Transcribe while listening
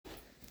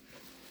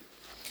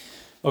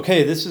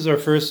Okay, this is our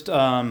first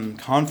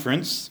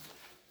conference,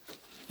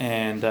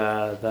 and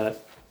that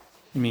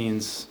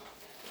means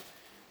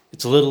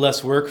it's a little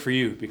less work for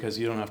you because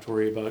you don't have to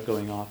worry about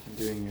going off and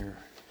doing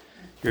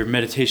your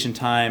meditation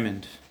time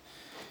and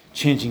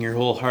changing your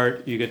whole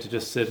heart. You get to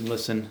just sit and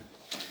listen.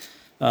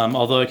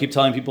 Although I keep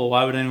telling people,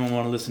 why would anyone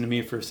want to listen to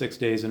me for 6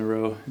 days in a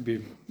row? It'd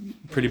be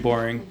pretty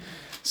boring.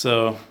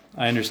 So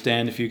I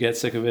understand if you get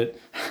sick of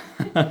it.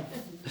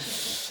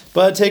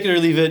 But take it or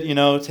leave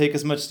it, take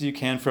as much as you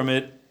can from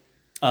it.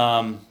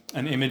 An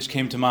image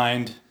came to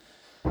mind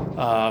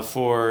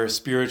for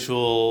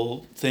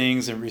spiritual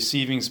things and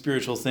receiving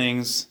spiritual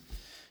things.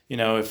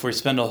 If we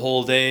spend a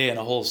whole day and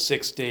a whole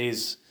 6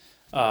 days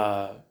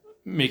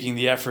making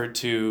the effort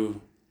to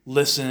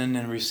listen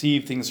and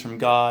receive things from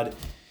God,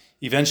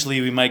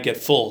 eventually we might get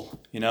full.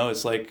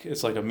 It's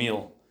like a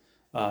meal.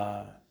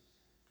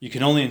 You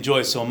can only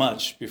enjoy so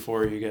much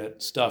before you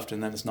get stuffed,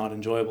 and then it's not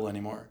enjoyable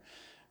anymore,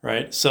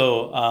 right?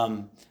 So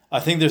I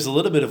think there's a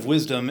little bit of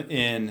wisdom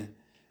in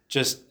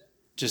just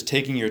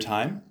taking your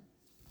time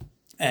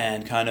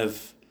and kind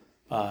of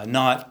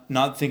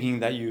not thinking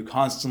that you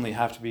constantly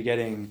have to be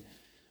getting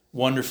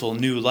wonderful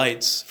new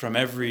lights from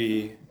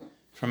every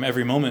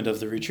moment of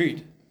the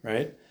retreat,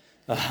 right?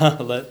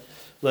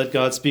 Let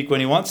God speak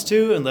when He wants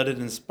to, and let it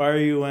inspire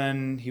you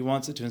when He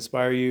wants it to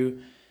inspire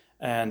you.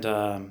 And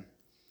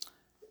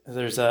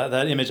there's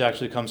that image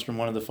actually comes from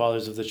one of the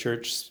fathers of the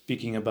church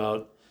speaking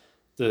about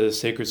the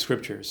sacred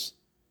scriptures,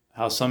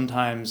 how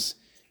sometimes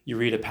you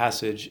read a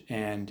passage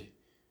and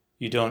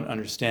you don't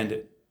understand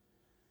it.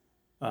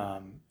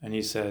 And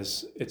he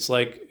says, it's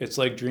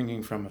like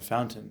drinking from a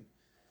fountain.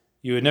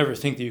 You would never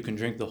think that you can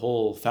drink the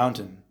whole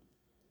fountain,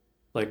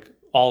 like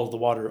all of the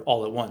water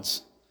all at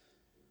once.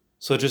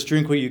 So just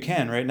drink what you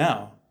can right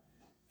now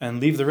and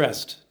leave the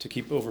rest to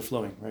keep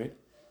overflowing, right?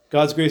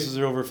 God's graces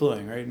are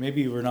overflowing, right?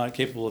 Maybe we're not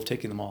capable of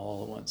taking them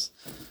all at once.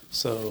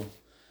 So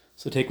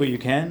take what you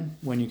can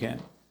when you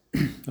can.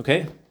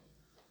 Okay?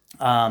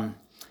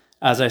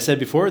 As I said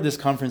before, this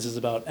conference is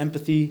about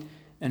empathy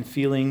and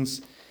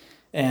feelings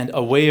and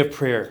a way of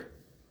prayer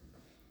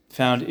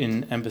found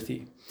in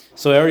empathy.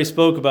 So I already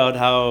spoke about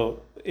how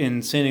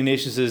in St.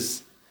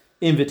 Ignatius's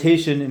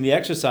invitation in the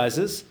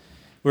exercises,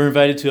 we're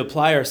invited to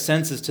apply our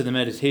senses to the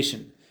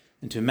meditation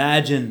and to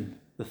imagine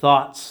the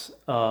thoughts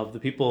of the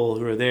people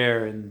who are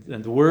there and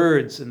the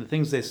words and the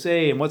things they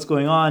say and what's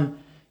going on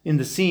in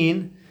the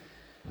scene.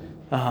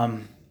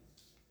 And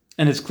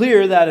it's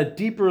clear that a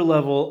deeper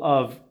level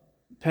of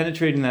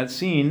penetrating that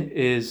scene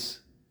is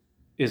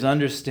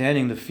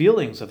understanding the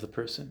feelings of the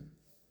person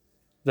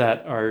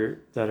that are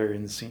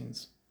in the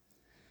scenes.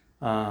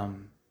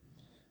 And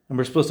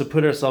we're supposed to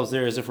put ourselves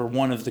there as if we're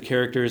one of the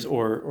characters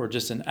or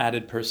just an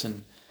added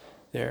person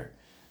there.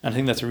 And I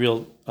think that's a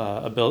real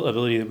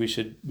ability that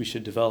we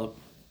should develop.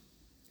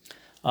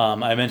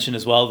 I mentioned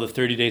as well the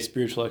 30-day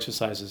spiritual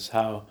exercises,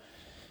 how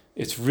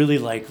it's really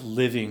like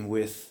living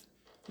with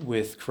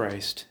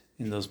Christ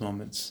in those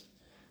moments.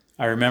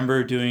 I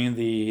remember doing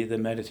the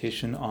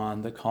meditation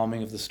on the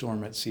calming of the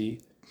storm at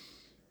sea,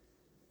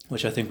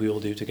 which I think we will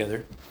do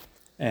together.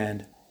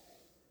 And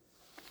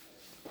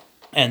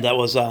that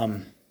was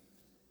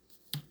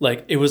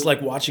it was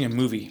like watching a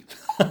movie,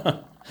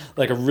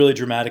 like a really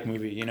dramatic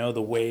movie,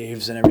 the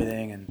waves and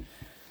everything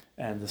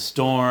and the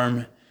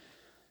storm.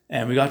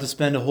 And we got to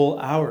spend a whole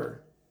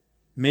hour.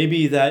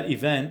 Maybe that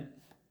event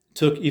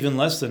took even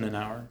less than an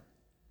hour.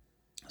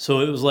 So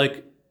it was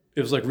like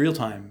real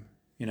time.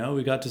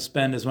 We got to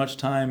spend as much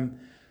time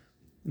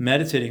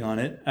meditating on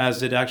it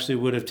as it actually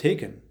would have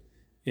taken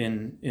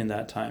in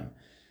that time.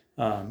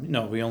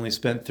 We only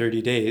spent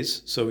 30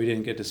 days, so we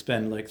didn't get to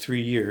spend like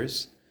 3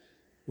 years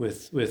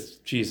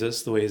with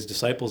Jesus the way His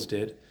disciples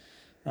did.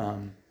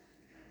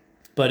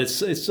 But it's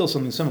still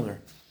something similar.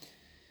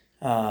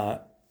 And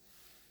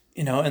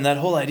that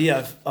whole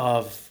idea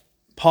of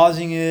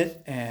pausing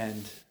it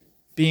and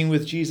being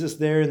with Jesus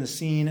there in the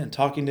scene and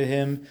talking to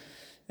Him,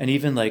 and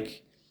even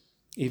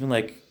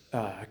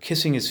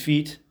kissing His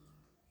feet,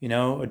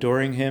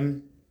 adoring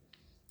Him.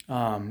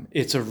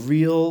 It's a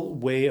real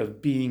way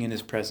of being in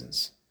His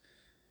presence.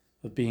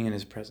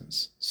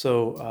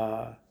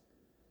 So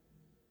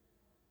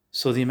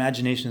the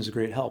imagination is a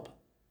great help.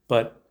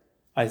 But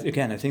I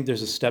think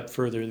there's a step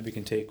further that we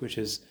can take, which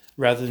is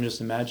rather than just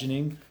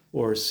imagining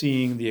or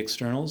seeing the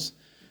externals,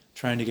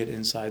 trying to get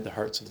inside the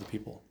hearts of the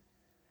people.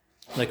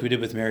 Like we did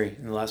with Mary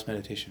in the last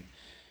meditation.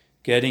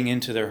 Getting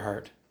into their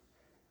heart.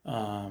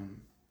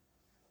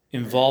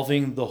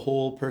 Involving the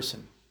whole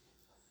person.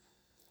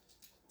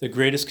 The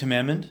greatest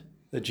commandment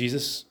that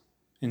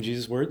in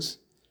Jesus' words,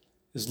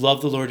 is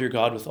love the Lord your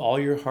God with all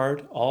your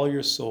heart, all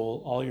your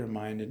soul, all your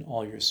mind, and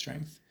all your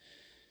strength.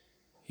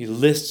 He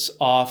lists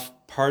off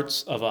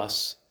parts of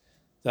us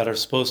that are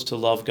supposed to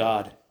love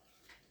God.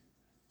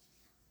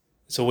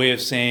 It's a way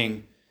of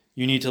saying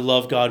you need to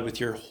love God with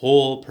your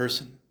whole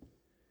person,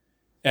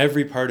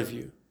 every part of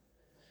you,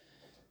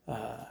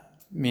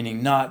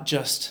 meaning not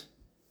just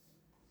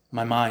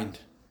my mind.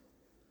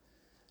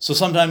 So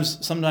sometimes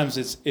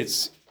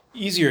it's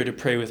easier to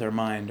pray with our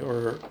mind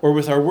or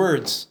with our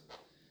words.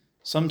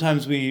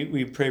 Sometimes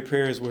we pray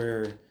prayers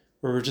where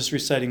we're just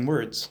reciting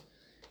words,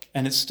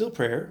 and it's still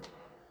prayer.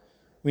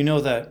 We know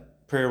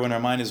that prayer, when our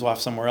mind is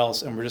off somewhere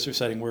else and we're just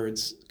reciting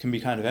words, can be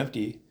kind of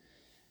empty,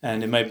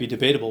 and it might be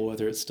debatable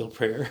whether it's still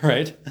prayer,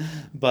 right?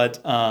 But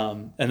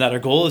and that our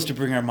goal is to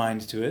bring our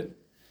mind to it.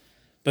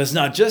 But it's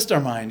not just our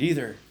mind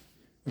either.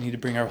 We need to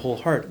bring our whole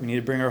heart. We need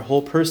to bring our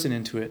whole person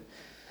into it.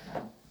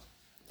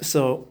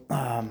 So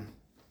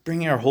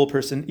bringing our whole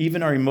person,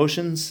 even our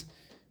emotions,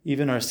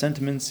 even our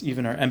sentiments,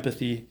 even our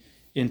empathy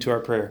into our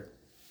prayer.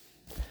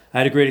 I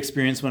had a great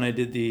experience when I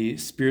did the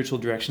Spiritual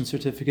Direction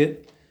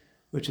Certificate,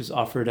 which is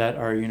offered at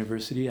our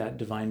university, at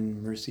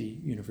Divine Mercy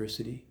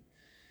University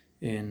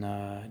in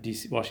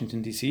DC,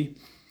 Washington, D.C.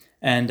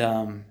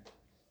 And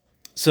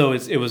so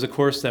it was a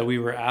course that we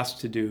were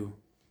asked to do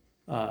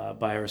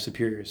by our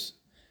superiors.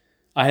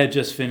 I had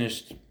just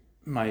finished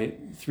my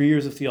 3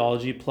 years of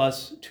theology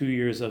plus 2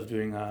 years of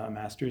doing a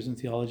master's in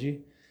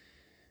theology.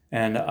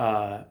 And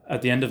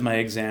at the end of my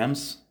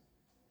exams,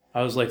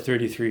 I was like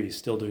 33,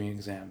 still doing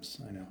exams.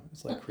 I know,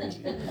 it's like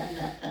crazy.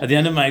 At the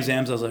end of my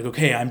exams, I was like,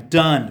 okay, I'm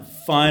done.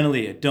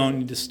 Finally, I don't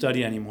need to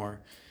study anymore.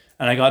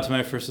 And I got to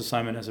my first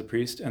assignment as a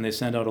priest, and they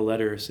sent out a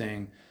letter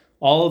saying,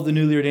 all of the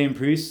newly ordained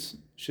priests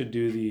should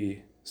do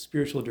the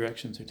Spiritual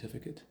Direction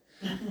Certificate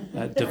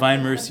at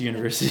Divine Mercy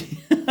University.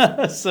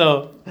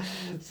 So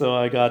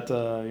I got,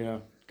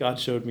 God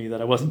showed me that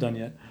I wasn't done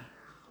yet.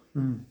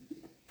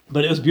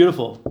 But it was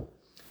beautiful.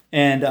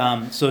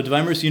 And so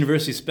Divine Mercy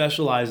University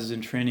specializes in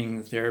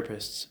training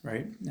therapists,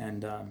 right?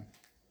 And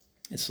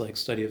it's like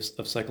study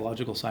of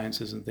psychological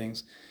sciences and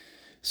things.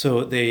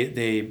 So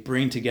they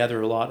bring together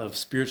a lot of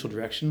spiritual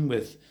direction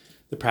with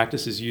the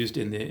practices used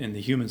in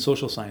the human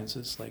social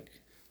sciences, like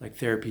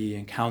therapy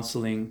and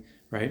counseling,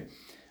 right?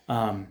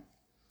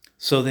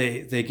 So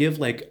they give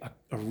like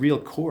a real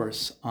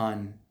course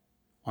on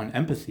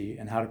empathy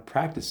and how to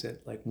practice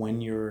it, like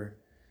when you're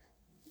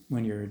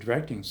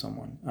directing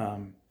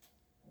someone.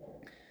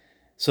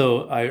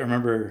 So I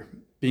remember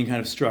being kind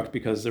of struck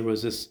because there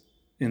was this,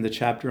 in the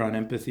chapter on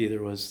empathy,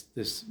 there was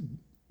this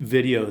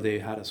video they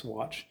had us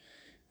watch,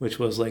 which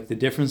was like the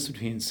difference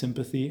between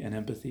sympathy and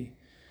empathy.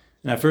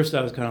 And at first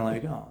I was kind of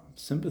like, oh,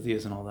 sympathy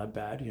isn't all that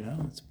bad,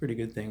 it's a pretty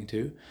good thing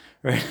too,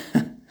 right?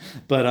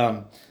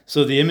 But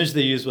so the image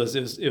they used was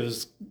it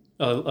was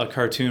a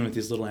cartoon with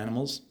these little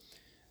animals,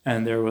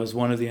 and there was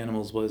one of the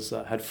animals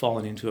had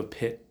fallen into a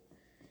pit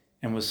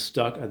and was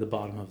stuck at the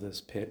bottom of this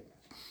pit,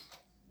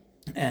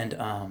 and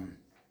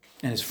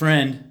his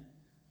friend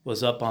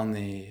was up on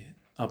the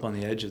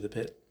edge of the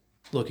pit,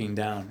 looking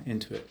down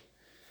into it.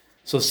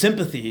 So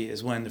sympathy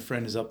is when the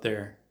friend is up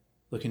there,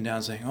 looking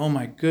down, saying, "Oh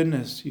my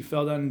goodness, you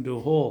fell down into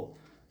a hole.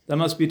 That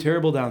must be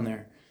terrible down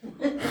there,"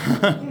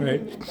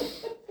 right?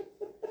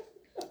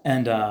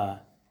 And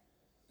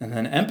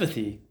then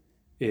empathy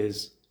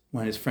is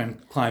when his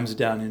friend climbs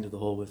down into the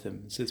hole with him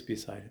and sits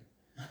beside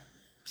him.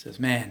 Says,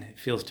 "Man, it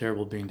feels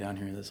terrible being down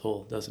here in this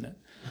hole, doesn't it?"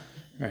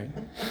 Right?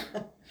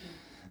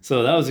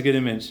 So that was a good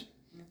image.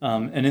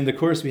 And in the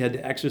course, we had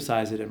to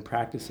exercise it and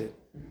practice it.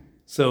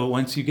 So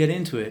once you get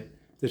into it,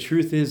 the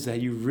truth is that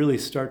you really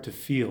start to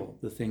feel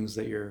the things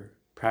that you're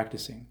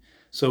practicing.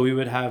 So we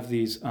would have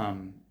these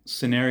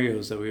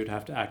scenarios that we would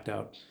have to act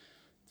out.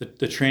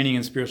 The training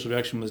in spiritual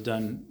direction was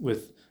done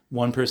with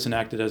one person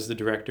acted as the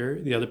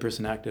director, the other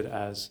person acted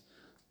as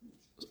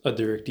a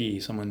directee,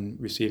 someone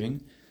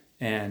receiving,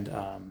 and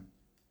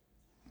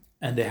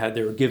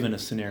they were given a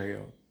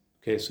scenario.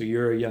 Okay, so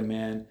you're a young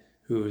man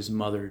whose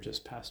mother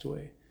just passed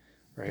away,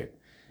 right?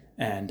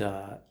 And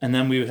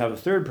then we would have a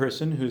third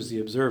person who's the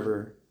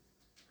observer,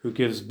 who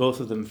gives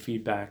both of them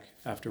feedback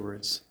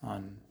afterwards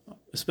on,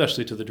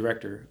 especially to the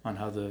director, on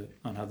how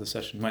the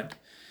session went.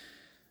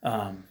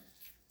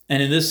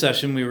 And in this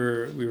session,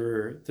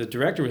 the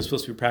director was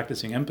supposed to be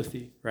practicing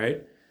empathy,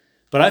 right?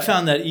 But I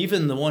found that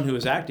even the one who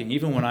was acting,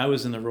 even when I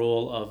was in the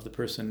role of the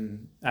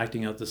person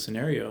acting out the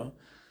scenario,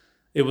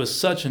 it was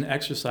such an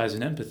exercise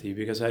in empathy,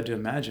 because I had to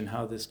imagine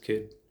how this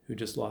kid who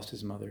just lost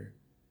his mother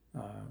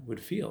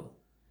would feel,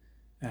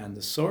 and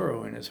the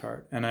sorrow in his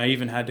heart. And I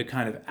even had to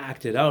kind of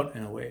act it out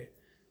in a way,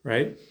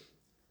 right?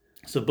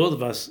 So both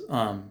of us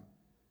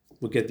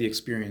would get the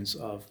experience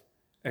of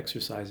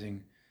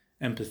exercising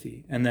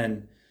empathy, and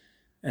then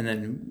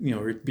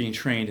being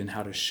trained in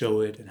how to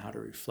show it and how to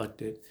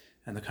reflect it,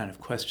 and the kind of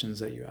questions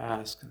that you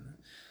ask, and the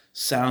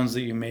sounds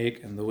that you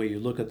make, and the way you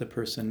look at the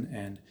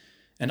person,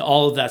 and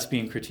all of that's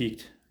being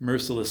critiqued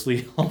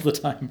mercilessly all the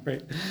time,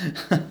 right?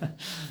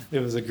 It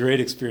was a great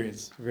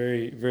experience,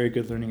 very, very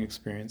good learning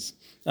experience.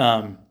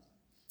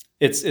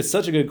 It's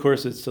such a good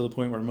course. It's to the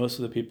point where most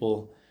of the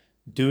people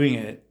doing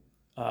it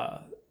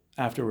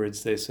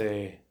afterwards, they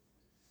say,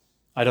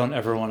 "I don't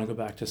ever want to go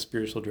back to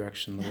spiritual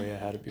direction the way I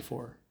had it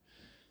before,"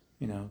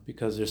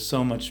 because there's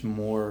so much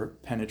more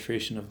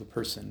penetration of the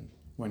person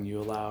when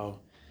you allow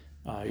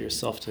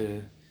yourself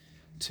to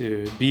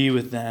be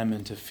with them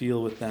and to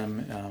feel with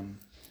them.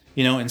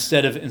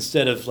 Instead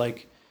of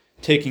like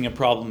taking a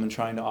problem and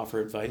trying to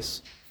offer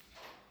advice,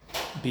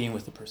 being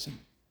with the person,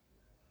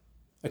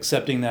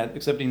 accepting that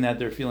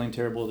they're feeling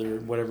terrible,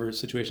 whatever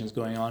situation is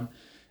going on,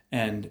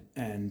 and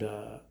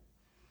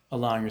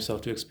allowing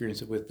yourself to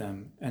experience it with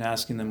them and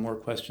asking them more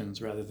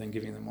questions rather than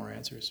giving them more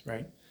answers,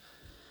 right?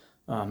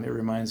 It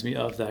reminds me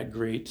of that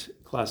great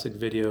classic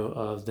video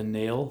of the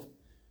nail.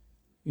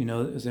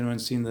 Has anyone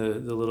seen the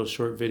little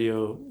short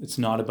video? It's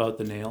not about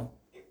the nail.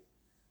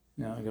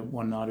 I got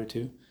one nod or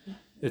two.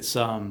 It's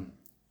a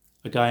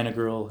guy and a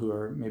girl who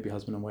are maybe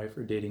husband and wife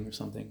or dating or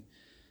something.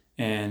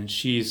 And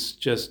she's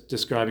just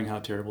describing how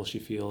terrible she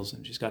feels,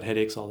 and she's got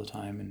headaches all the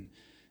time,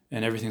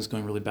 and everything's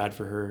going really bad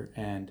for her.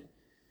 And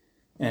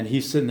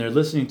he's sitting there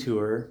listening to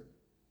her,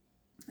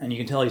 and you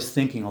can tell he's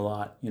thinking a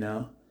lot,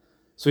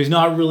 So he's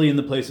not really in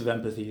the place of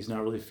empathy. He's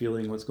not really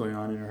feeling what's going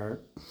on in her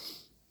heart.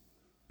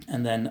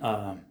 And then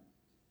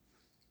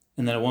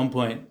at one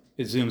point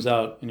it zooms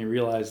out, and you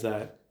realize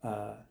that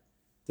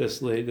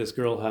this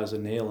girl has a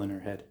nail in her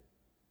head,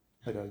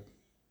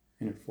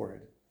 in her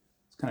forehead.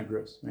 It's kind of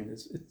gross. I mean,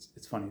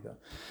 it's funny though.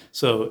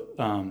 So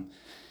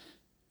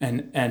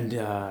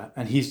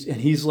and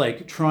he's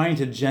like trying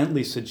to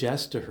gently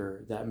suggest to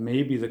her that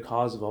maybe the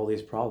cause of all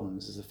these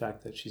problems is the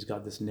fact that she's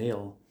got this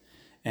nail,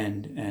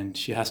 and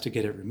she has to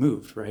get it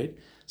removed, right?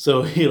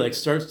 So he like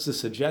starts to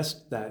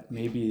suggest that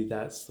maybe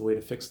that's the way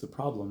to fix the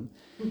problem,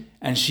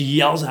 and she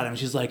yells at him.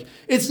 She's like,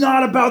 "It's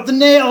not about the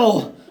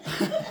nail."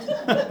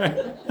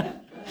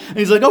 And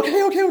he's like, okay,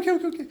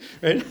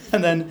 right?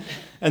 And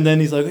then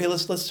he's like, okay,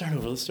 let's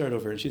start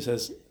over. And she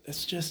says,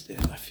 it's just,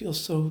 I feel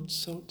so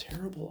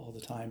terrible all the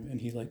time. And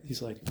he's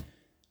like,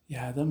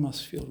 yeah, that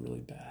must feel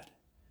really bad.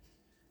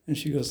 And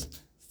she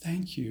goes,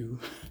 thank you.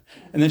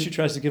 And then she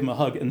tries to give him a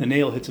hug, and the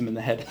nail hits him in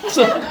the head.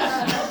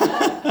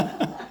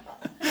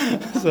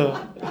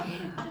 So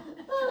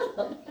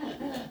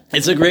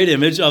it's a great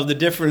image of the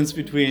difference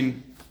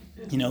between,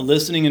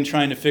 listening and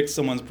trying to fix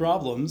someone's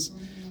problems,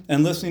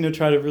 and listening to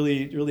try to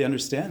really, really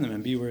understand them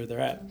and be where they're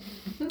at.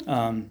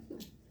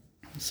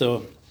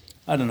 So,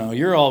 I don't know.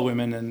 You're all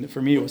women, and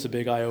for me, it was a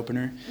big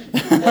eye-opener.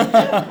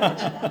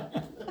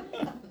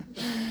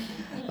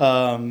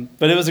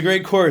 But it was a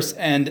great course,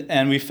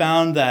 and we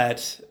found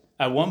that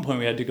at one point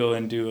we had to go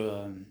and do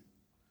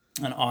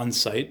an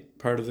on-site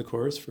part of the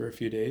course for a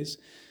few days,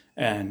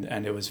 and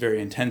it was very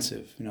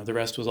intensive. The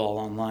rest was all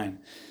online.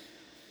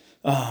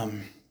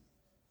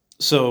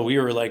 So we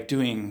were like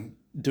doing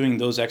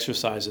those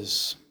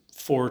exercises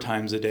 4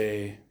 times a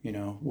day,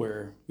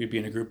 where we'd be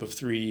in a group of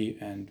 3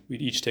 and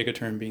we'd each take a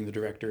turn being the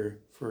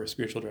director for a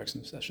spiritual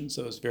direction session.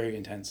 So it was very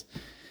intense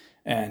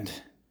and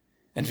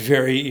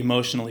very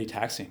emotionally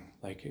taxing.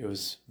 Like, it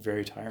was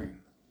very tiring.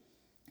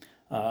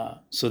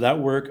 So that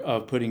work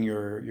of putting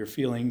your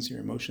feelings, your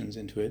emotions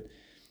into it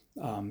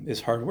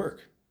is hard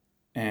work.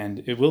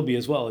 And it will be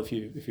as well if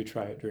you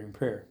try it during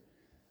prayer.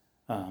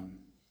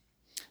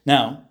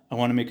 Now, I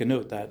want to make a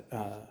note that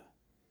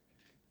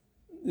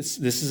this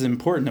is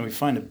important that we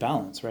find a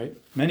balance, right?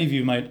 Many of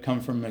you might come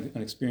from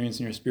an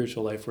experience in your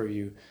spiritual life where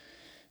you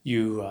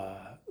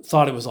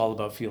thought it was all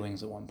about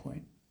feelings at one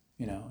point,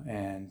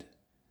 and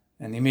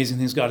the amazing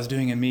things God is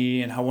doing in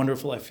me, and how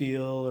wonderful I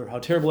feel, or how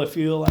terrible I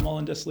feel. I'm all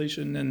in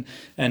desolation,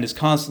 and it's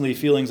constantly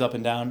feelings up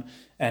and down,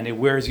 and it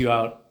wears you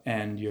out,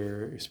 and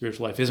your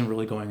spiritual life isn't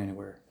really going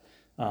anywhere.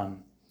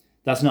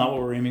 That's not what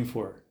we're aiming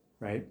for,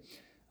 right?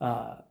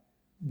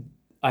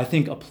 I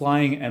think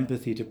applying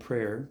empathy to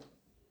prayer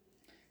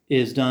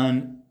is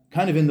done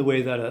kind of in the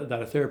way that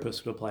a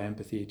therapist would apply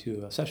empathy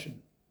to a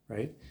session,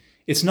 right?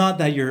 It's not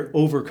that you're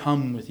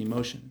overcome with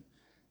emotion.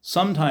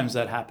 Sometimes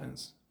that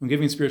happens. When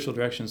giving spiritual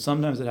direction,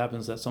 sometimes it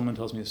happens that someone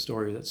tells me a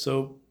story that's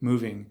so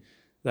moving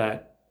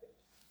that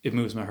it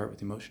moves my heart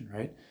with emotion,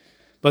 right?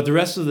 But the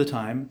rest of the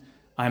time,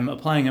 I'm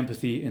applying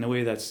empathy in a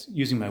way that's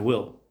using my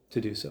will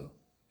to do so.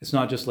 It's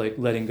not just like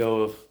letting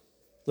go of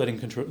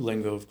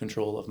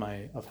control of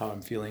how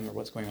I'm feeling or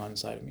what's going on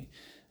inside of me.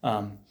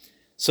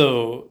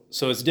 So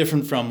it's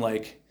different from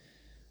like,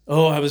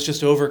 oh, I was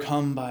just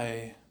overcome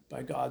by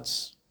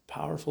God's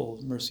powerful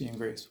mercy and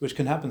grace, which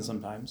can happen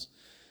sometimes.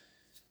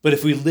 But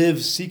if we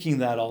live seeking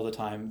that all the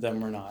time, then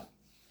we're not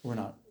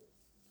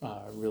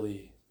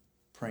really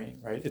praying,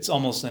 right? It's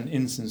almost an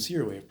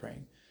insincere way of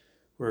praying.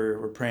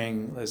 We're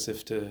praying as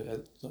if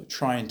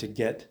trying to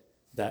get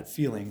that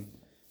feeling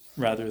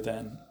rather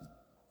than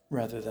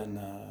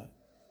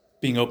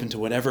being open to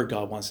whatever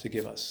God wants to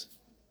give us,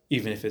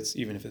 even if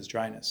it's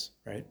dryness,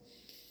 right?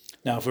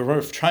 Now, if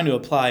we're trying to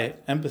apply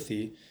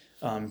empathy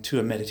to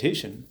a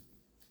meditation,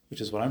 which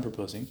is what I'm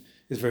proposing,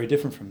 is very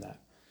different from that.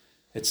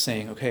 It's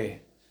saying,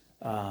 okay,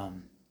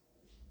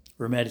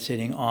 we're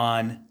meditating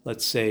on,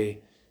 let's say,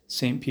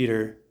 St.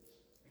 Peter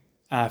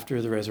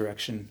after the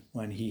resurrection,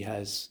 when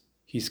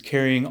he's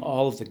carrying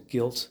all of the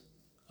guilt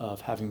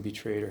of having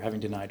betrayed or having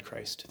denied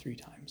Christ 3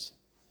 times.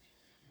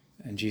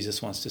 And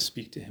Jesus wants to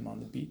speak to him on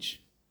the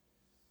beach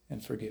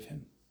and forgive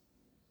him.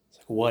 It's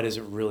like, what does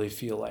it really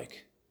feel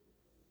like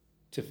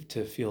to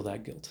feel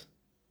that guilt?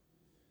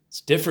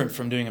 It's different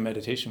from doing a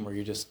meditation where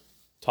you just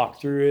talk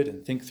through it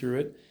and think through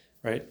it,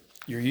 right?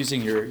 You're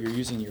using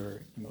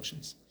your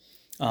emotions.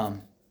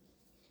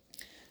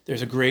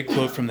 There's a great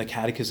quote from the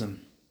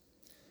Catechism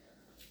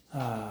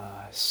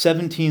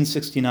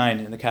 1769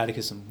 in the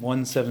Catechism,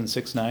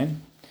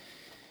 1769.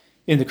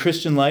 In the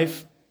Christian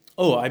life,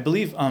 I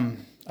believe, I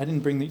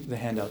didn't bring the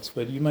handouts,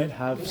 but you might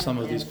have some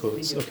of these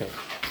quotes. Okay.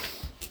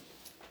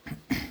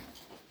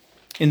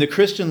 In the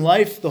Christian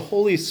life, the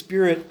Holy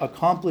Spirit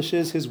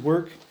accomplishes his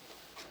work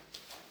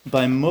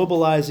by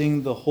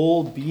mobilizing the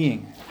whole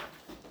being.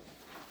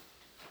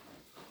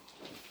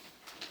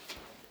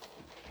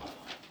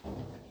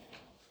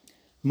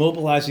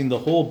 Mobilizing the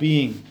whole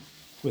being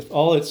with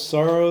all its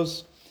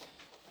sorrows,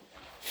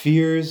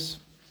 fears,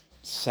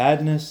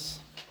 sadness,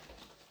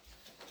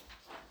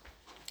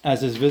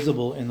 as is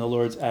visible in the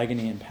Lord's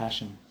agony and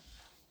passion.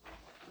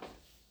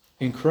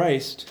 In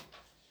Christ,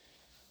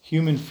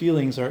 human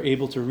feelings are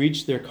able to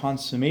reach their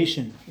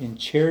consummation in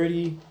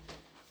charity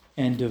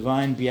and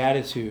divine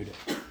beatitude.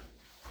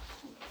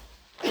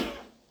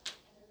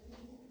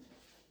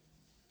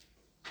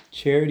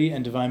 Charity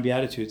and divine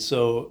beatitude.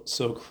 So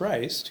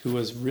Christ, who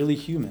was really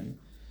human,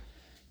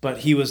 but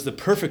he was the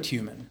perfect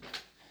human,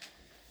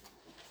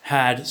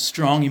 had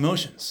strong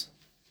emotions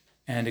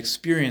and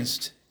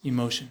experienced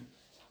emotion.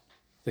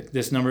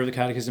 This number of the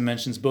Catechism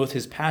mentions both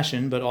his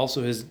passion, but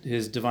also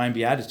his divine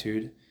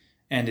beatitude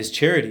and his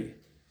charity.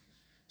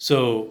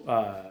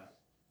 So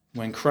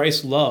when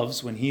Christ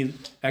loves, when he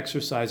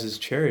exercises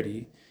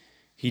charity,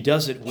 he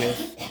does it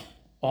with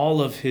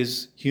all of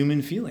his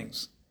human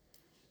feelings.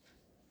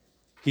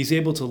 He's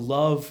able to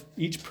love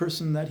each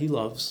person that he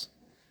loves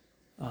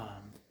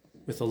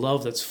with a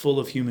love that's full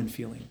of human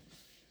feeling.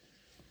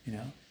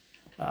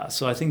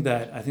 So I think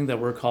that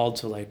we're called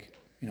to,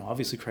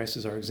 obviously Christ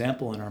is our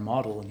example and our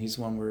model, and he's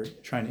the one we're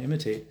trying to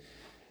imitate.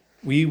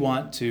 We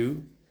want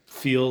to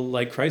feel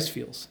like Christ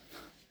feels.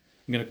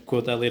 I'm going to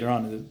quote that later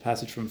on in the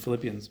passage from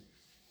Philippians.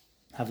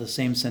 Have the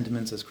same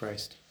sentiments as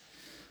Christ.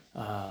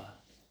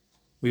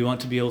 We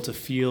want to be able to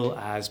feel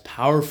as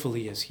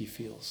powerfully as he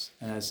feels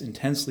and as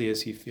intensely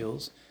as he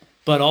feels,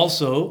 but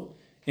also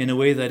in a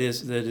way that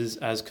is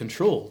as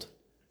controlled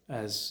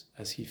as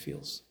he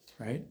feels,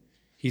 right?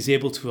 He's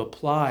able to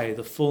apply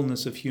the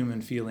fullness of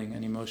human feeling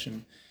and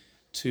emotion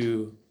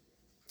to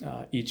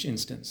each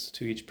instance,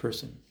 to each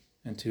person,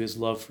 and to his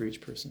love for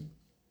each person.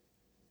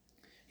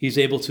 He's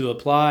able to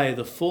apply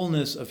the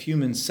fullness of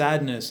human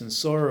sadness and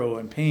sorrow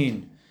and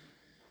pain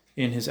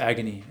in his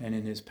agony and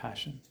in his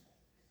passion.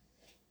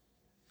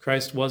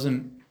 Christ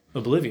wasn't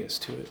oblivious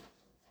to it.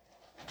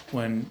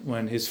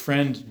 When his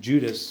friend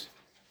Judas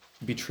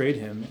betrayed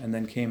him and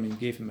then came and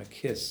gave him a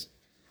kiss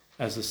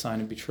as a sign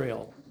of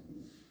betrayal,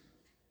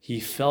 he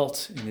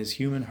felt in his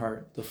human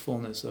heart the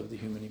fullness of the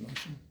human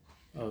emotion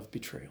of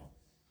betrayal.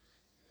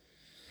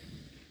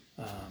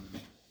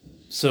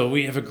 So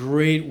we have a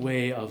great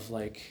way of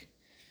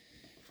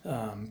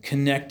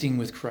connecting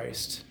with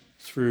Christ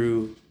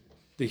through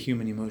the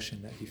human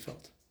emotion that he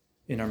felt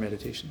in our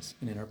meditations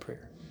and in our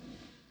prayer.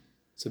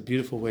 It's a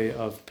beautiful way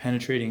of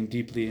penetrating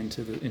deeply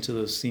into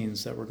those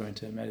scenes that we're going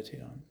to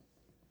meditate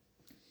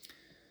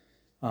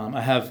on.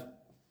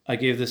 I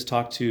gave this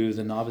talk to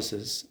the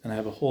novices, and I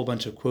have a whole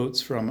bunch of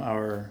quotes from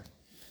our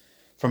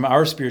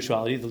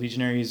spirituality. The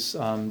Legionaries'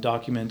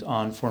 document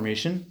on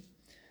formation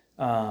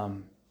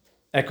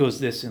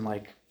echoes this in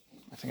I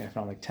think I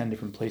found 10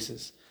 different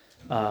places.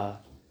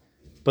 But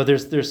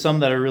there's some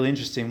that are really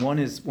interesting. One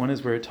is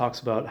where it talks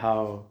about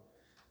how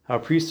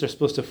priests are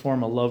supposed to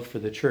form a love for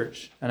the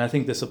church. And I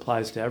think this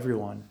applies to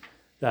everyone,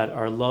 that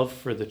our love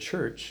for the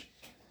church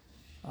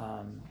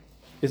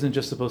isn't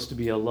just supposed to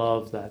be a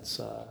love that's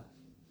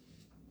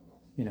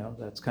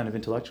kind of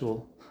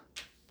intellectual.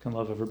 Can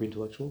love ever be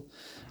intellectual?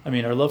 I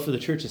mean, our love for the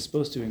church is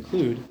supposed to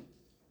include,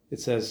 it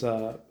says,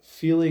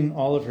 feeling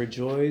all of her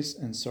joys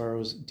and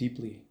sorrows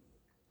deeply.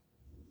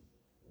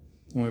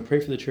 When we pray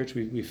for the church,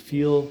 we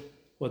feel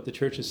what the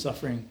church is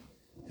suffering,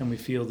 and we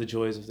feel the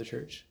joys of the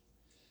church.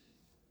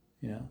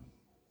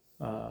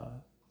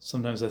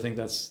 Sometimes I think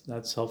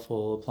that's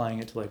helpful, applying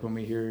it to when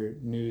we hear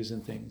news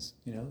and things.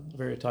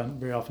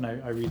 Very often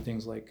I read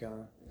things like I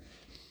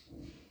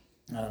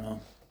don't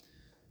know,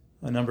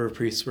 a number of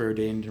priests were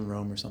ordained in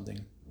Rome or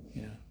something.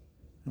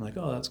 I'm like,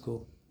 oh, that's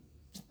cool.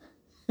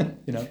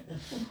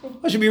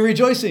 I should be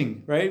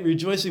rejoicing, right?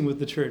 Rejoicing with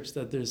the church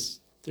that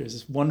there's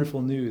this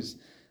wonderful news.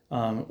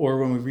 Or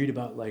when we read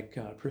about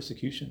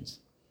persecutions.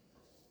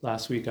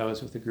 Last week I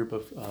was with a group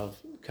of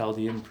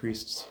Chaldean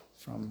priests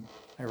from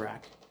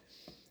Iraq,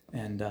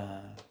 and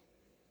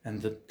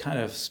the kind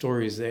of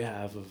stories they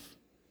have of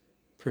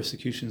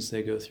persecutions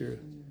they go through.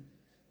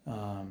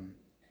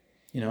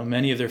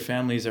 Many of their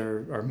families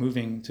are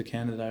moving to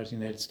Canada or the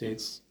United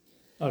States,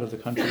 out of the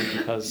country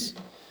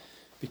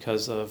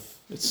because of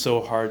it's so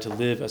hard to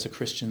live as a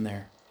Christian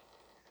there.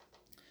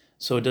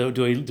 So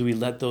do we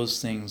let those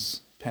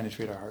things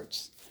penetrate our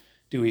hearts?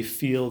 Do we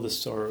feel the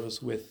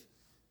sorrows with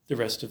the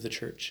rest of the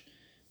church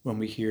when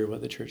we hear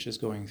what the church is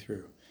going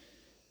through?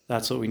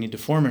 That's what we need to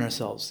form in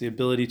ourselves, the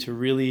ability to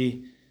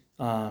really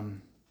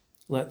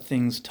let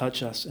things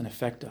touch us and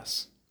affect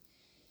us.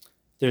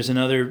 There's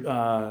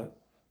another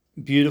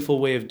beautiful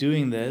way of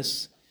doing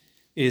this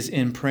is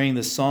in praying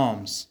the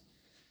Psalms.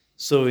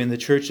 So in the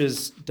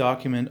church's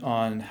document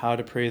on how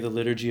to pray the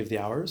Liturgy of the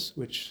Hours,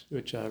 which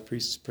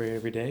priests pray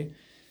every day,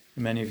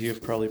 and many of you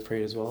have probably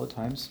prayed as well at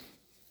times,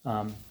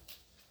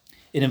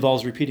 it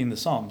involves repeating the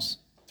Psalms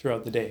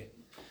throughout the day.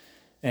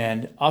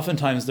 And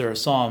oftentimes there are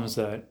Psalms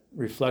that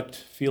reflect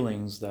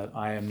feelings that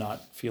I am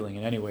not feeling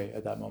in any way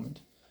at that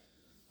moment.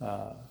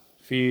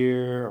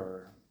 Fear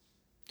or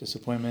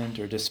disappointment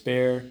or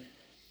despair.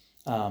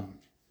 And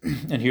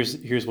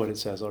here's what it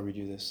says. I'll read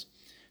you this.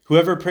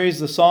 Whoever prays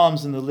the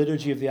Psalms in the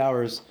Liturgy of the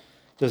Hours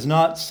does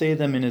not say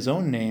them in his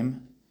own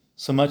name,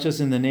 so much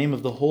as in the name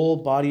of the whole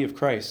body of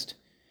Christ.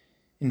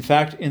 In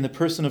fact, in the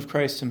person of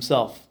Christ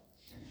himself.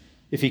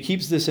 If he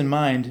keeps this in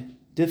mind,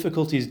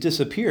 difficulties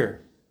disappear.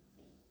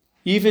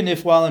 Even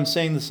if while I'm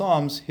saying the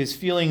Psalms, his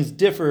feelings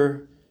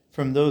differ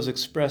from those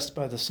expressed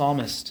by the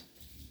psalmist.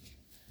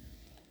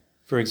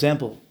 For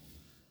example,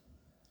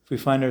 if we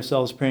find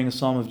ourselves praying a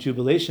psalm of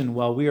jubilation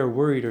while we are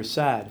worried or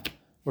sad,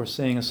 or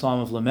saying a psalm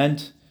of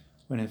lament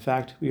when in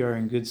fact we are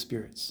in good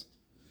spirits.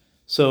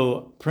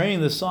 So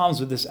praying the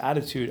Psalms with this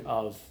attitude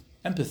of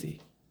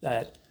empathy,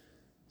 that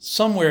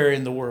somewhere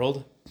in the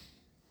world,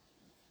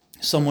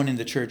 someone in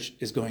the church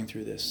is going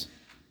through this.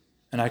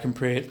 And I can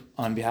pray it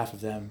on behalf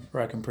of them,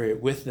 or I can pray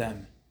it with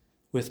them,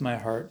 with my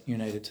heart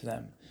united to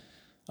them.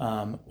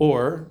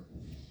 Or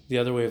the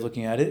other way of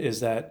looking at it is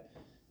that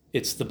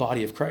it's the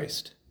body of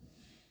Christ.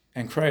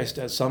 And Christ,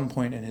 at some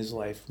point in his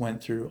life,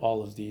 went through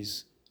all of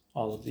these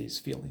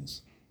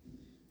feelings.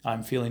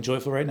 I'm feeling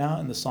joyful right now,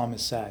 and the psalm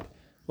is sad.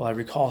 Well, I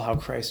recall how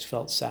Christ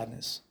felt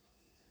sadness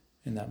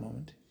in that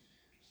moment.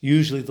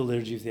 Usually the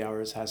Liturgy of the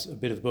Hours has a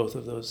bit of both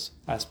of those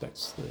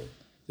aspects,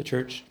 the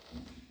church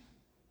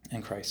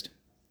and Christ,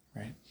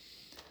 right?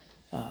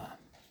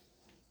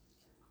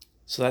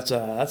 So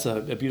that's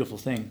a beautiful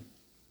thing.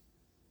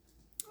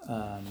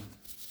 I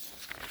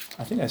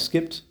think I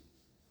skipped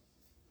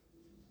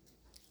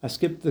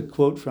the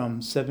quote from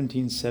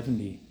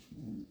 1770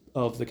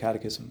 of the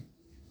Catechism.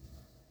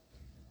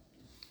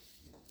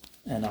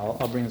 And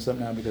I'll bring this up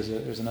now because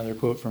there's another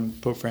quote from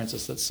Pope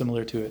Francis that's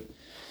similar to it.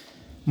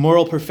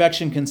 Moral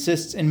perfection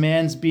consists in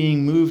man's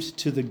being moved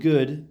to the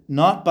good,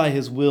 not by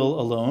his will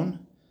alone,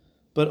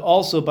 but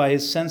also by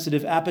his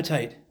sensitive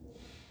appetite.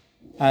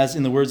 As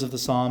in the words of the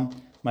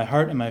psalm, my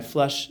heart and my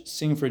flesh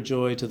sing for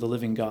joy to the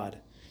living God.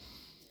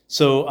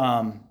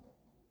 So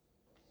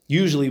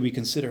usually we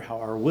consider how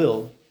our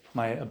will,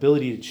 my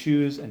ability to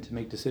choose and to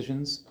make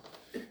decisions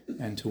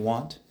and to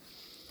want,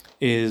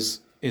 is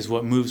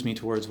what moves me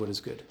towards what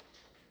is good.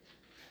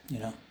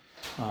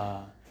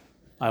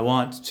 I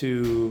want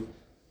to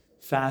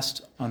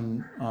fast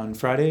on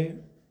Friday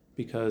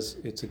because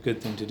it's a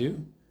good thing to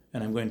do,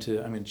 and I'm going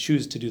to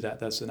choose to do that.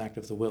 That's an act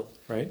of the will,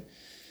 right?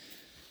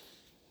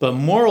 But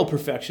moral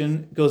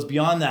perfection goes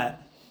beyond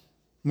that.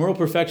 Moral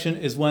perfection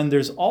is when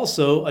there's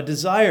also a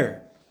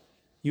desire.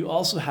 You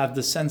also have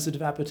the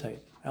sensitive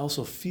appetite. I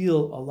also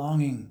feel a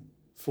longing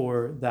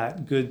for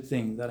that good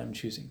thing that I'm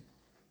choosing.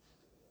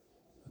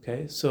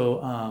 Okay,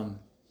 so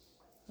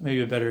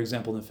maybe a better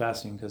example than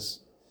fasting, because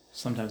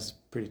sometimes it's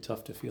pretty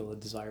tough to feel a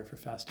desire for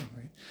fasting,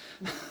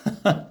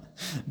 right?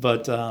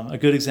 But a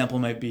good example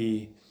might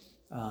be,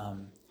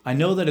 I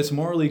know that it's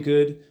morally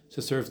good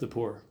to serve the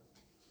poor,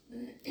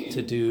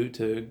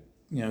 to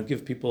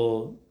give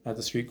people at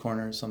the street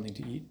corner something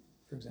to eat,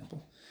 for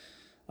example.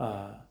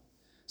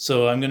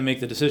 So I'm going to make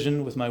the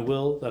decision with my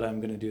will that I'm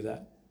going to do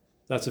that.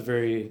 That's a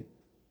very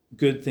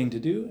good thing to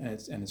do,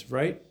 and it's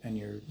right, and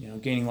you're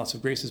gaining lots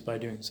of graces by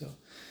doing so.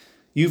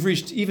 You've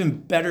reached even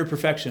better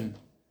perfection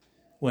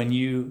when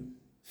you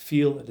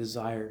feel a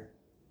desire,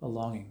 a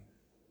longing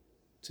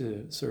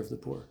to serve the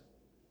poor.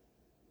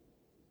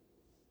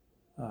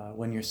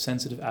 When your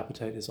sensitive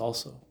appetite is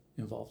also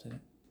involved in it.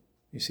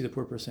 You see the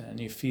poor person and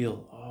you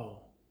feel,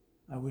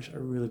 I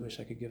really wish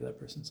I could give that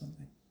person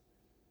something,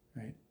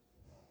 right?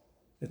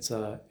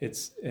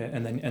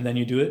 And then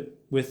you do it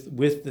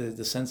with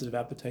the sensitive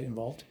appetite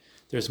involved.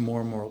 There's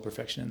more moral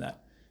perfection in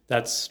that.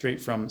 That's straight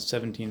from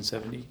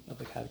 1770 of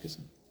the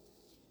Catechism.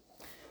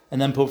 And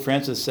then Pope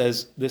Francis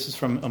says, this is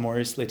from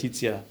Amoris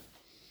Laetitia.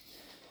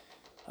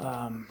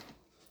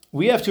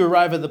 We have to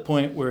arrive at the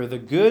point where the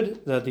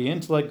good that the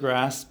intellect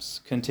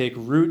grasps can take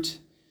root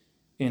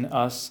in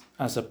us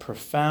as a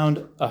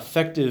profound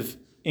affective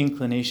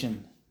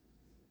inclination.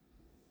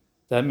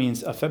 That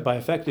means, by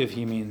affective,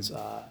 he means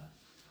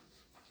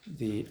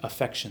the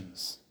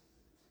affections,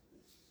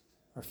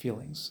 our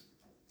feelings,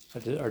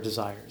 our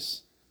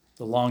desires,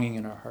 the longing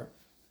in our heart.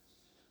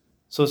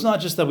 So it's not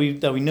just that we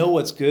know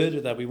what's good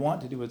or that we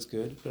want to do what's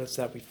good, but it's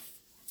that we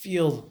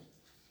feel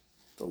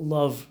the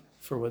love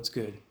for what's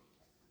good,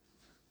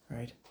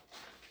 right?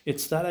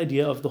 It's that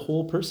idea of the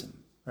whole person,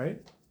 right?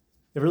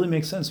 It really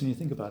makes sense when you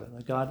think about it.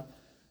 Like God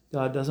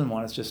doesn't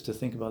want us just to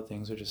think about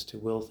things or just to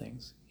will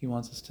things. He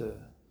wants us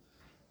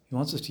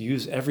to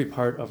use every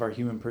part of our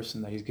human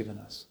person that he's given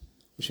us,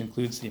 which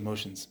includes the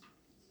emotions,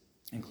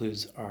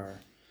 includes our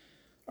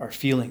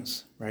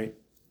feelings, right?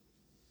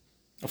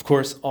 Of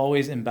course,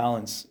 always in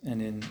balance and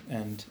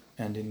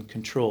in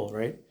control,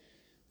 right?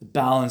 The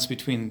balance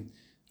between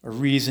our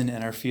reason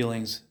and our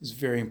feelings is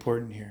very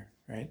important here,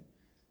 right?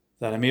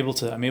 That I'm able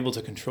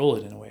to control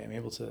it in a way. I'm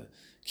able to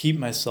keep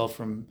myself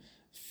from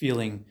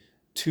feeling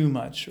too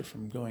much or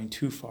from going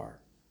too far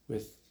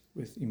with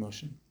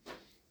emotion.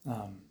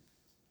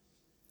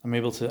 I'm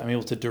able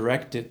to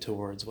direct it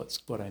towards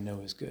what I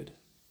know is good,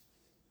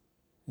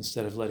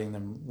 instead of letting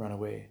them run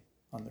away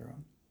on their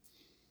own.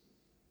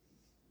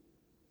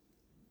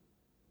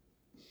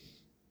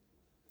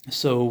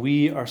 So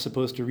we are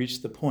supposed to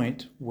reach the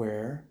point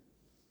where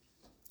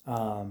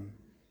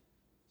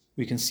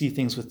we can see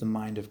things with the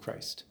mind of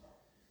Christ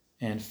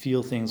and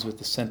feel things with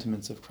the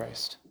sentiments of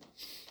Christ.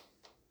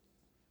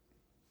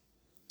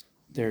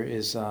 There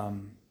is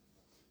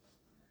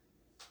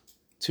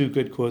two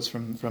good quotes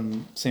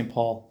from St.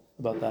 Paul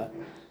about that.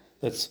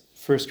 That's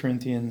 1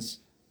 Corinthians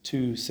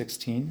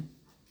 2:16,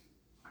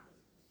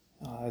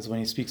 is when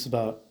he speaks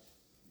about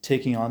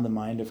taking on the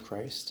mind of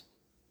Christ.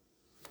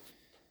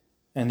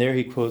 And there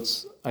he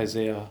quotes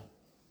Isaiah.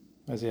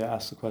 Isaiah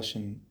asks the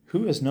question,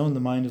 who has known the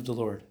mind of the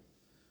Lord?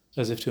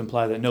 As if to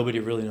imply that nobody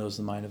really knows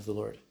the mind of the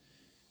Lord.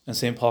 And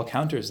St. Paul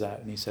counters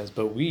that, and he says,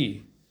 but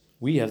we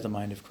have the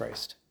mind of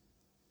Christ.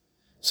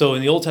 So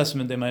in the Old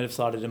Testament, they might have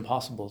thought it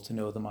impossible to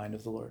know the mind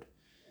of the Lord.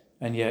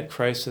 And yet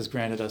Christ has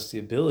granted us the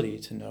ability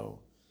to know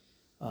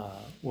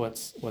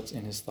what's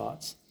in his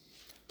thoughts.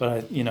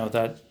 But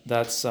that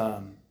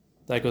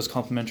goes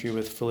complementary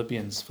with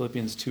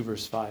Philippians 2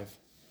 verse 5,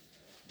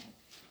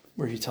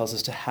 where he tells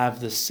us to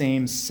have the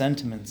same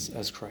sentiments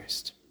as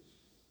Christ.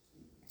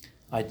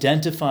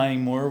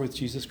 Identifying more with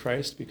Jesus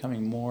Christ,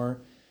 becoming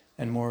more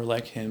and more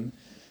like him,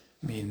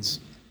 means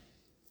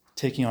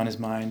taking on his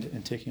mind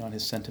and taking on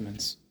his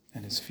sentiments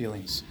and his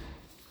feelings.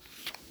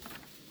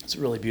 It's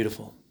really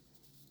beautiful.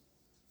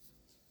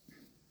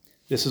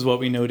 This is what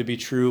we know to be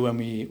true when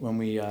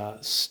we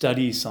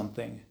study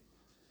something.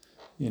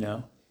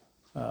 If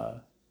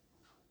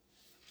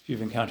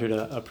you've encountered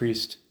a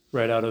priest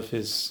right out of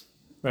his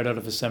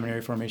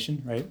seminary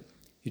formation, right?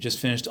 He just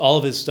finished all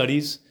of his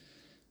studies,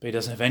 but he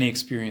doesn't have any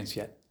experience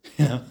yet.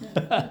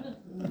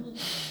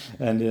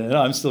 And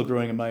I'm still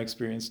growing in my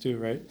experience too,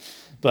 right?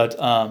 But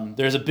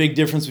there's a big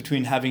difference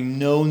between having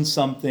known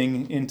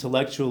something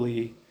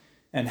intellectually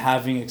and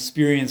having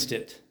experienced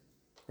it,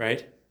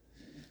 right?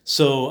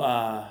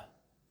 So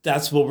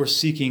that's what we're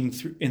seeking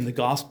in the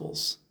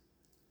Gospels.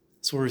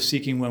 That's what we're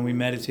seeking when we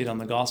meditate on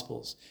the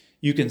Gospels.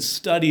 You can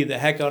study the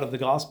heck out of the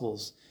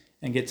Gospels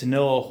and get to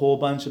know a whole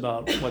bunch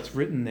about what's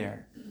written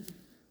there.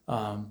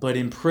 But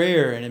in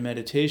prayer and in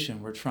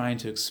meditation, we're trying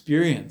to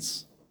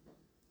experience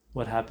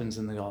what happens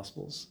in the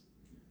Gospels.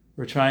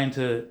 We're trying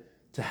to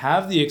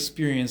have the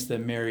experience that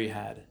Mary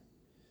had,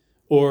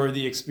 or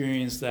the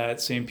experience that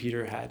St.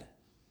 Peter had.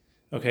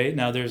 Okay,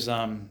 now there's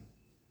a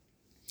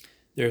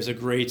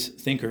great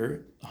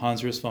thinker,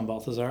 Hans Urs von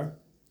Balthasar,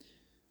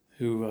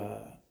 who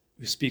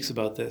speaks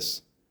about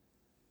this.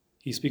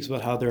 He speaks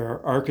about how there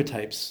are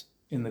archetypes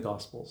in the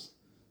Gospels.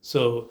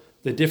 So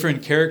the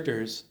different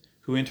characters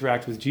who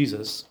interact with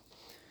Jesus,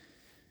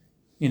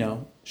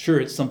 sure,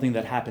 it's something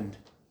that happened,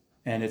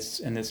 and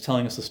it's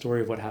telling us the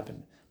story of what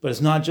happened. But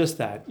it's not just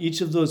that.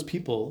 Each of those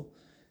people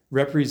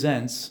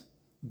represents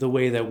the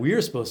way that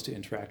we're supposed to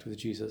interact with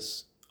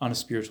Jesus on a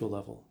spiritual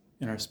level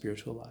in our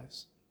spiritual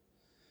lives.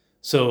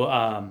 So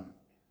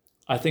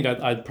I think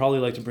I'd probably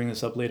like to bring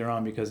this up later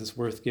on because it's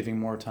worth giving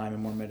more time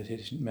and more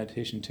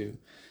meditation to.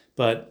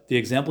 But the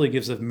example he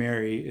gives of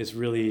Mary is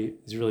really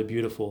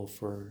beautiful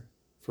for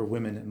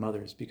women and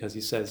mothers, because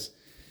he says,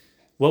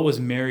 what was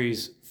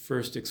Mary's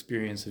first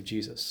experience of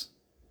Jesus?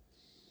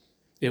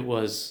 It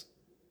was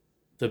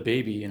the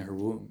baby in her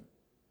womb.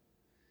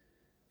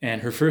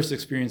 And her first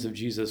experience of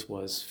Jesus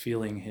was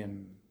feeling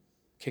him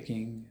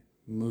kicking,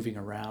 moving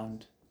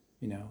around,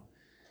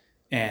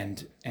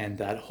 and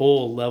that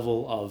whole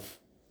level of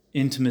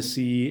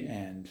intimacy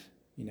and,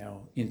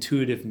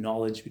 intuitive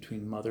knowledge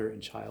between mother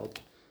and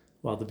child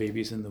while the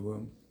baby's in the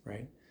womb,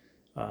 right?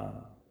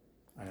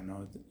 I don't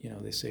know,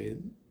 they say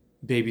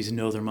babies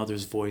know their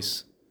mother's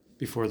voice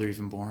before they're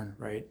even born,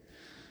 right?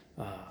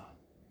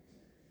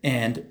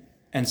 And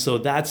so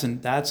that's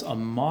a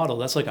model,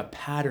 that's like a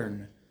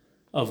pattern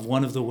of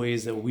one of the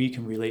ways that we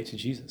can relate to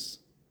Jesus.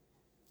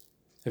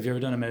 Have you ever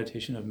done a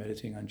meditation of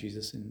meditating on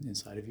Jesus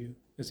inside of you,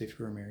 as if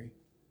you were Mary?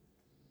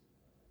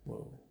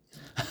 Whoa.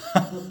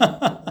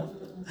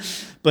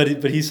 But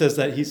he says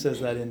that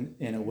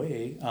in a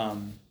way,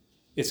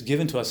 it's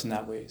given to us in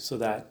that way, so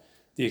that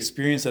the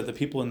experience that the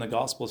people in the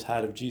Gospels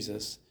had of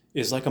Jesus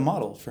is like a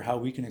model for how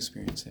we can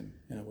experience him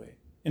in a way,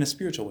 in a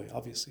spiritual way,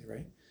 obviously,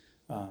 right?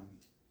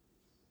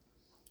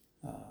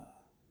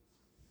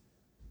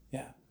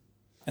 Yeah,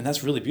 and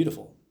that's really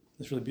beautiful.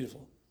 That's really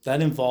beautiful.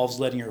 That involves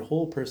letting your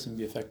whole person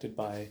be affected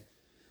by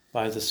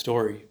the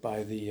story,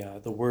 by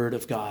the Word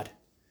of God.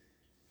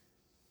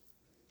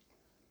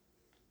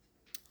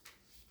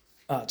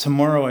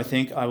 Tomorrow, I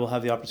think I will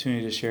have the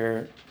opportunity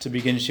to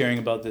begin sharing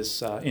about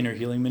this inner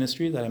healing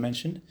ministry that I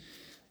mentioned.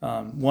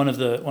 One of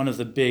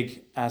the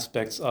big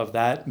aspects of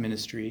that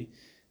ministry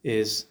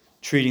is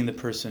treating the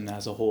person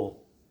as a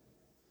whole,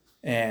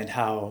 and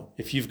how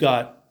if you've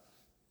got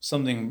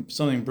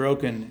something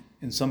broken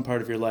in some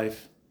part of your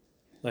life,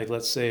 like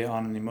let's say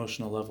on an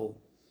emotional level,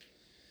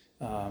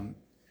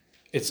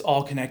 it's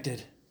all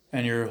connected,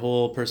 and your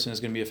whole person is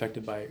going to be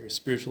affected by it. Your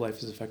spiritual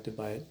life is affected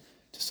by it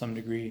to some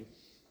degree,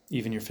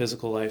 even your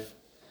physical life,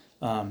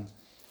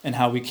 and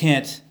how we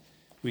can't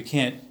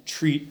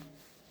treat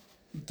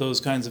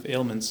those kinds of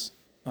ailments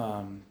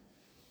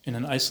in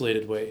an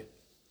isolated way.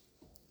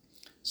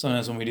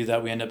 Sometimes when we do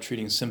that, we end up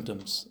treating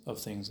symptoms of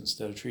things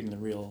instead of treating the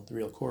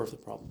real core of the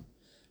problem,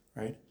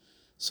 right?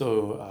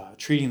 So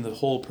treating the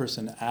whole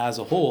person as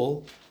a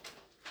whole,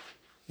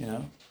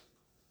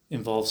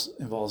 involves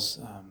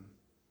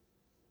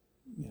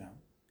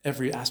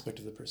every aspect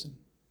of the person.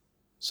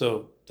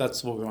 So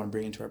that's what we want to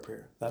bring into our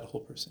prayer, that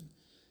whole person.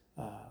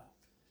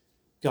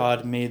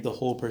 God made the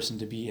whole person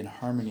to be in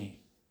harmony,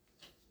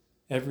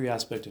 every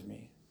aspect of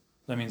me.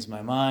 That means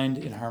my mind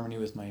in harmony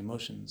with my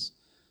emotions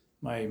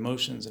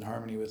in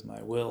harmony with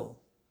my will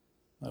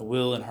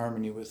in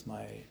harmony with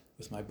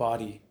my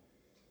body.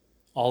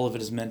 All of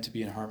it is meant to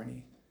be in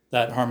harmony.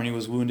 That harmony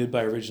was wounded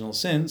by original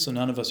sin, so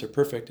none of us are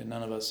perfect, and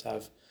none of us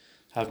have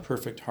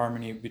perfect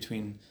harmony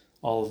between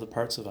all of the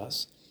parts of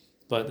us,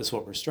 but that's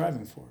what we're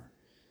striving for.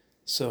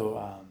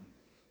 So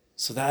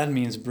that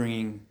means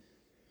bringing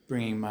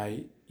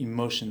my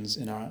emotions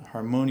in a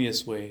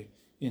harmonious way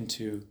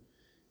into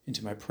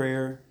my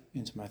prayer,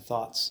 into my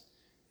thoughts,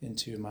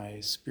 into my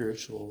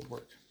spiritual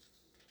work.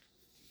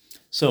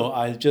 So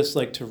I'd just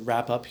like to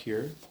wrap up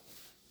here.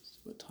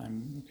 What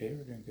time? Okay,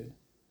 we're doing good.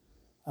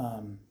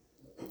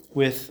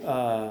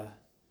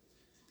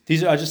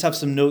 I just have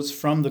some notes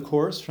from the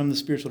course, from the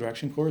spiritual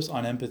direction course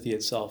on empathy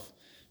itself.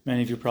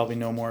 Many of you probably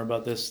know more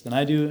about this than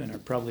I do and are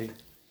probably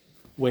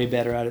way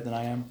better at it than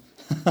I am.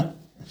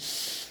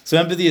 So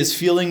empathy is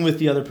feeling with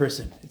the other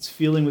person. It's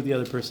feeling with the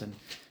other person.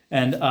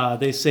 And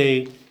they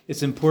say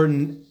it's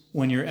important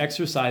when you're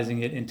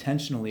exercising it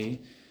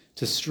intentionally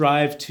to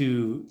strive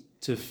to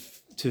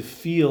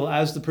feel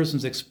as the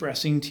person's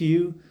expressing to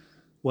you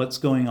what's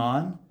going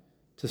on,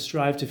 to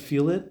strive to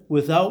feel it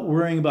without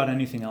worrying about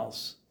anything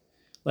else.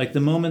 Like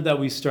the moment that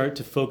we start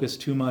to focus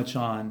too much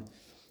on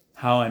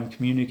how I'm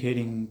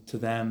communicating to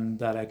them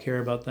that I care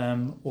about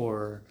them,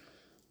 or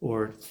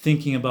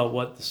thinking about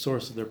what the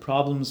source of their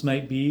problems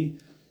might be,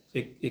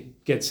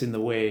 it gets in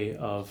the way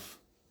of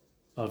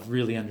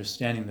really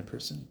understanding the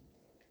person.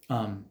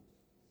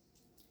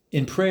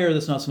 In prayer,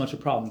 that's not so much a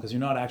problem because you're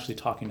not actually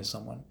talking to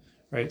someone,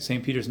 right?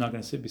 St. Peter's not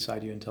going to sit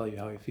beside you and tell you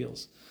how he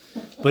feels.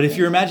 But if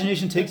your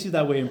imagination takes you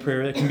that way in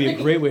prayer, it can be a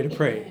great way to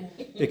pray.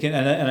 It can,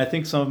 and I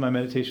think some of my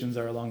meditations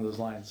are along those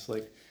lines.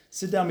 Like,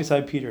 sit down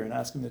beside Peter and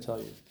ask him to tell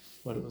you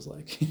what it was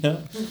like.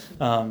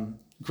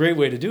 Great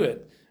way to do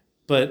it,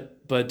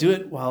 but do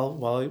it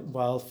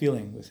while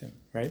feeling with him,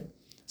 right?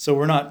 So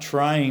we're not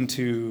trying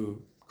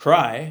to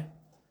cry,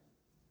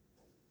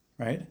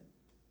 right?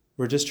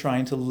 We're just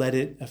trying to let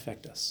it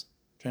affect us.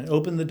 Trying to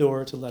open the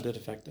door to let it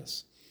affect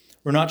us.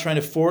 We're not trying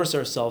to force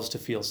ourselves to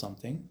feel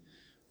something.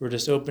 We're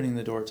just opening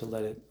the door to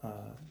let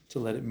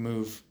it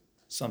move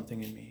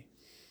something in me.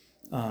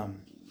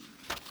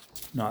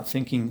 Not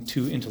thinking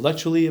too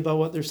intellectually about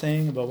what they're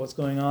saying, about what's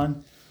going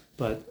on,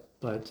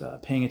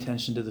 but paying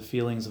attention to the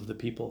feelings of the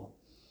people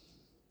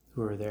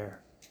who are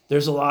there.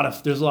 There's a lot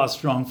of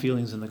strong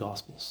feelings in the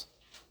Gospels,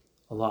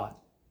 a lot,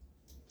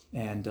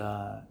 and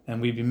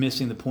we'd be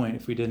missing the point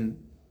if we didn't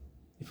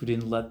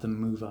let them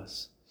move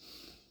us.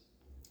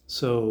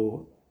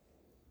 So,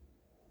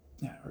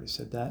 yeah, I already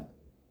said that.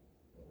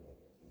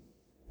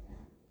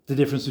 The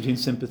difference between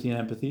sympathy and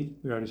empathy,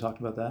 we already talked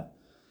about that.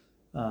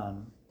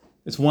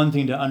 It's one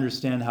thing to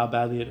understand how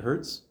badly it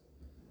hurts.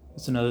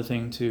 It's another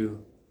thing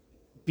to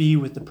be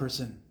with the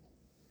person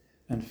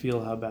and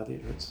feel how badly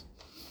it hurts.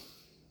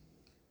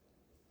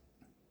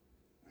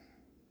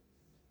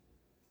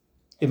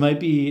 It might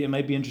be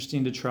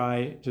interesting to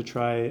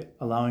try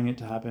allowing it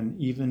to happen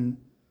even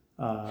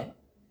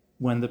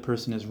when the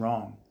person is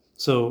wrong.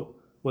 So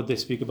what they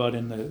speak about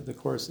in the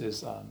course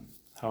is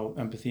how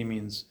empathy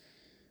means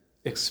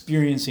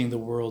experiencing the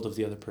world of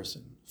the other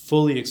person,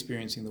 fully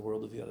experiencing the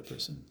world of the other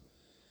person.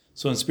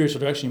 So in spiritual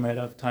direction, you might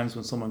have times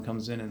when someone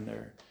comes in and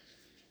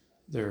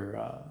they're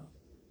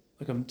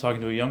like, I'm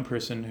talking to a young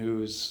person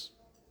who's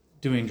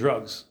doing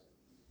drugs,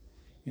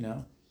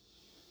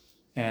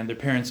 and their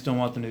parents don't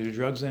want them to do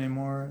drugs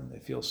anymore. They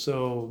feel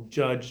so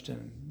judged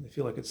and they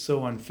feel like it's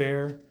so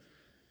unfair.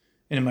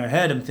 And in my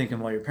head, I'm thinking,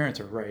 well, your parents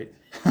are right.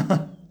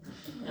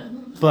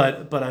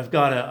 But I've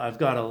got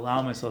to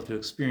allow myself to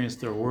experience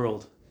their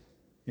world,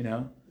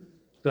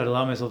 I've got to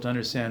allow myself to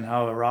understand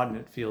how rotten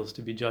it feels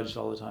to be judged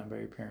all the time by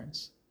your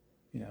parents,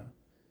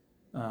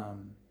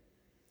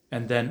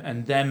 and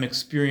them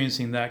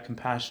experiencing that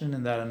compassion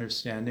and that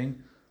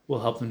understanding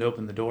will help them to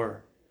open the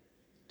door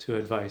to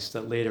advice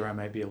that later I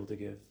might be able to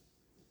give,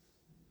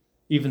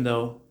 even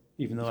though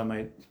I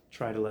might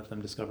try to let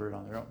them discover it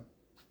on their own.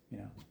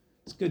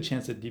 It's a good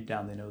chance that deep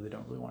down they know they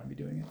don't really want to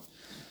be doing it.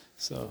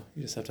 So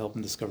you just have to help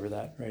them discover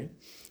that, right?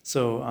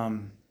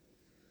 So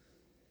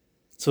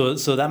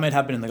so that might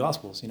happen in the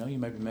Gospels. You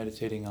might be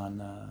meditating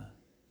on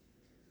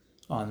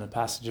on the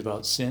passage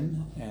about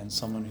sin and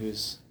someone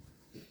who's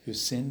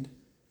sinned,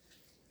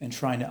 and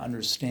trying to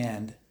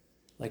understand,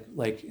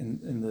 like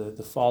in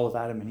the fall of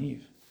Adam and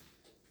Eve,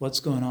 what's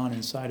going on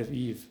inside of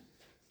Eve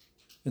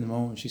in the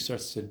moment when she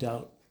starts to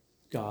doubt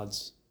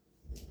God's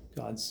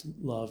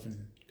love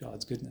and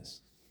God's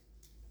goodness.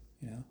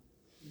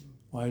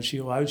 Why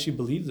would she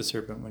believe the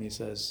serpent when he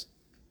says,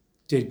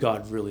 did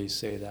God really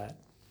say that?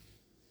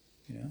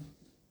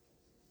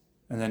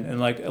 And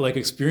like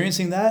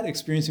experiencing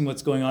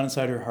what's going on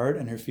inside her heart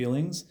and her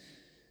feelings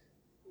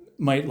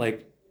might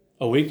like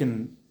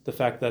awaken the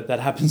fact that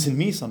happens in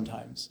me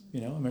sometimes. I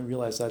might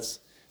realize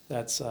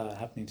that's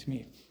happening to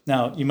me.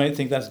 Now, you might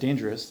think that's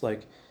dangerous,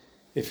 like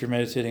if you're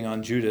meditating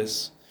on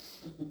Judas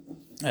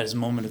at his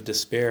moment of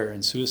despair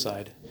and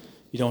suicide,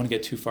 you don't want to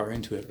get too far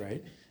into it,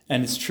 right?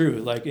 And it's true,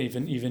 like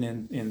even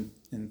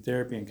in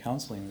therapy and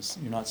counseling,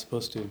 you're not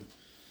supposed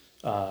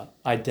to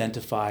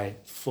identify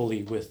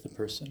fully with the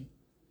person.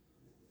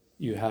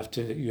 You have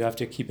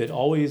to keep it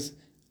always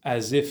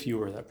as if you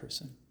were that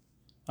person.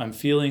 I'm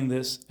feeling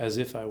this as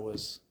if I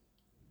was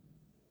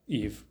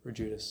Eve or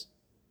Judas.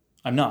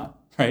 I'm not,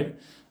 right?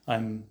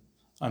 I'm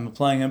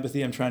applying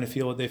empathy. I'm trying to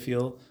feel what they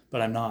feel,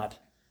 but I'm not.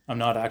 I'm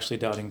not actually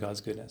doubting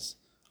God's goodness.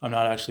 I'm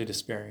not actually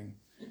despairing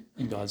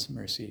in God's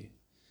mercy.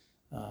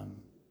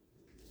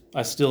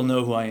 I still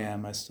know who I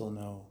am. I still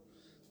know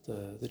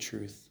the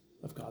truth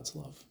of God's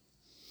love.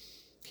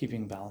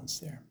 Keeping balance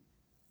there.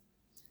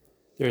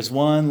 There's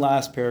one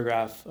last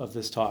paragraph of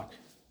this talk,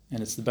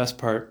 and it's the best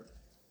part,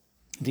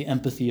 the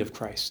empathy of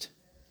Christ.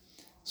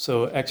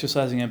 So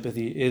exercising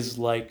empathy is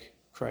like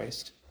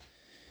Christ.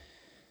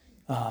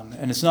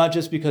 And it's not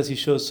just because he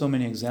shows so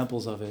many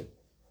examples of it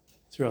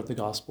throughout the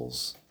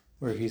Gospels,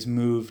 where he's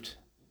moved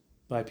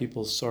by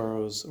people's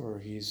sorrows, or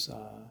he's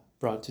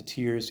brought to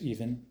tears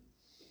even.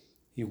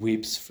 He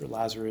weeps for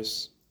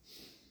Lazarus.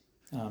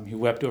 He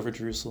wept over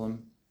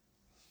Jerusalem.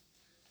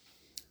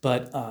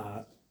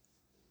 But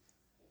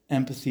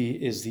empathy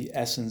is the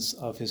essence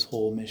of his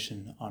whole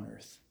mission on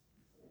earth.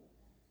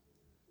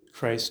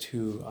 Christ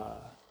who,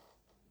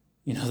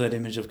 that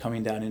image of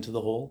coming down into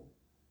the hole?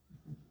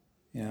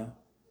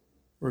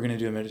 We're going to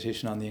do a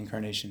meditation on the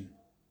incarnation.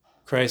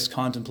 Christ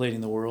contemplating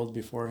the world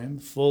before him,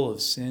 full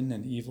of sin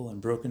and evil and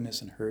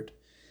brokenness and hurt.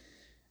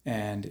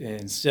 And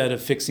instead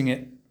of fixing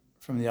it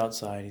from the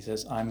outside, he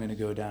says, I'm going to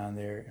go down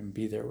there and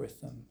be there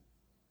with them.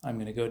 I'm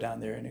going to go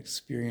down there and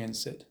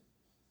experience it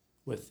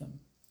with them.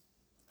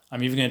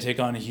 I'm even going to take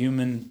on a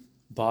human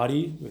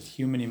body with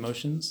human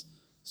emotions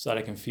so that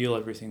I can feel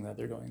everything that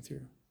they're going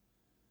through.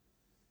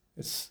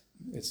 It's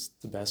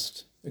the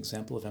best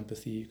example of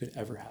empathy you could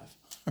ever have,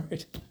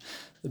 right?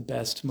 The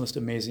best, most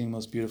amazing,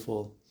 most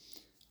beautiful,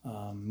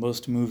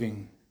 most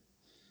moving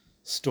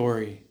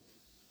story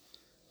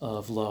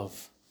of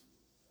love,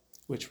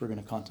 which we're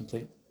going to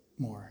contemplate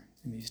more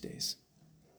in these days.